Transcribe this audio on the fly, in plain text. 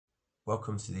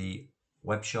welcome to the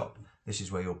web shop. This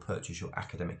is where you'll purchase your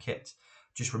academic kit.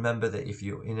 Just remember that if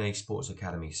you're in a sports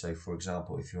academy, so for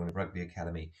example, if you're in a rugby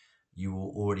academy, you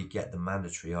will already get the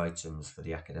mandatory items for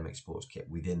the academic sports kit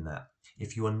within that.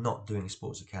 If you are not doing a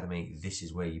sports academy, this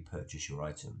is where you purchase your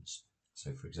items.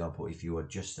 So for example, if you are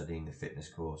just studying the fitness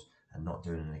course and not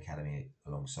doing an academy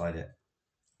alongside it,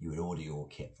 you would order your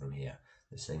kit from here.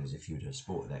 The same as if you were doing a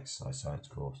sport and exercise science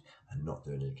course and not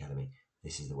doing an academy.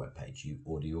 This is the web page you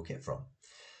order your kit from.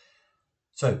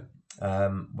 So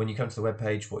when you come to the web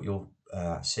page, what you'll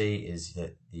see is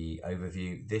that the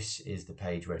overview. This is the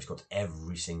page where it's got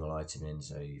every single item in.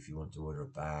 So if you want to order a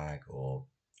bag or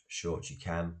shorts, you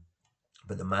can.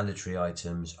 But the mandatory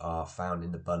items are found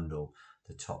in the bundle,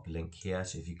 the top link here.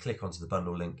 So if you click onto the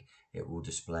bundle link, it will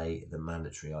display the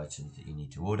mandatory items that you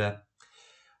need to order.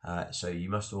 So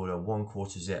you must order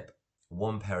 1/4 zip,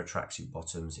 1 pair of tracksuit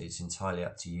bottoms. It's entirely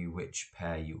up to you which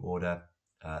pair you order.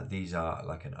 These are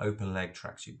like an open leg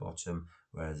tracksuit bottom,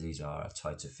 whereas these are a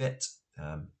tighter fit.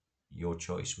 Your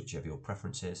choice, whichever your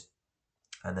preference is.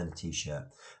 And then a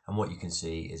t-shirt. And what you can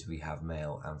see is we have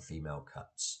male and female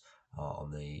cuts on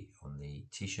the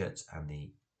t-shirts and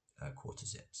the 1/4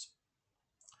 zips.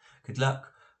 Good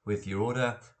luck with your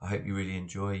order. I hope you really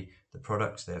enjoy the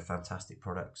products. They're fantastic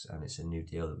products, and it's a new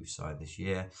deal that we've signed this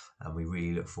year, and we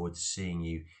really look forward to seeing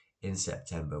you in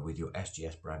September with your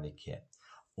SGS branded kit.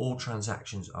 All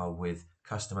transactions are with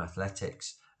Custom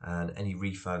Athletics, and any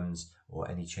refunds or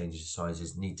any changes of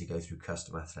sizes need to go through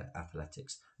Custom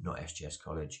Athletics, not SGS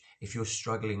College. If you're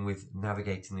struggling with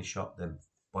navigating the shop, then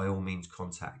by all means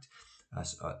contact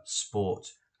us at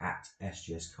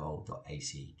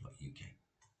sport@sgscol.ac.uk.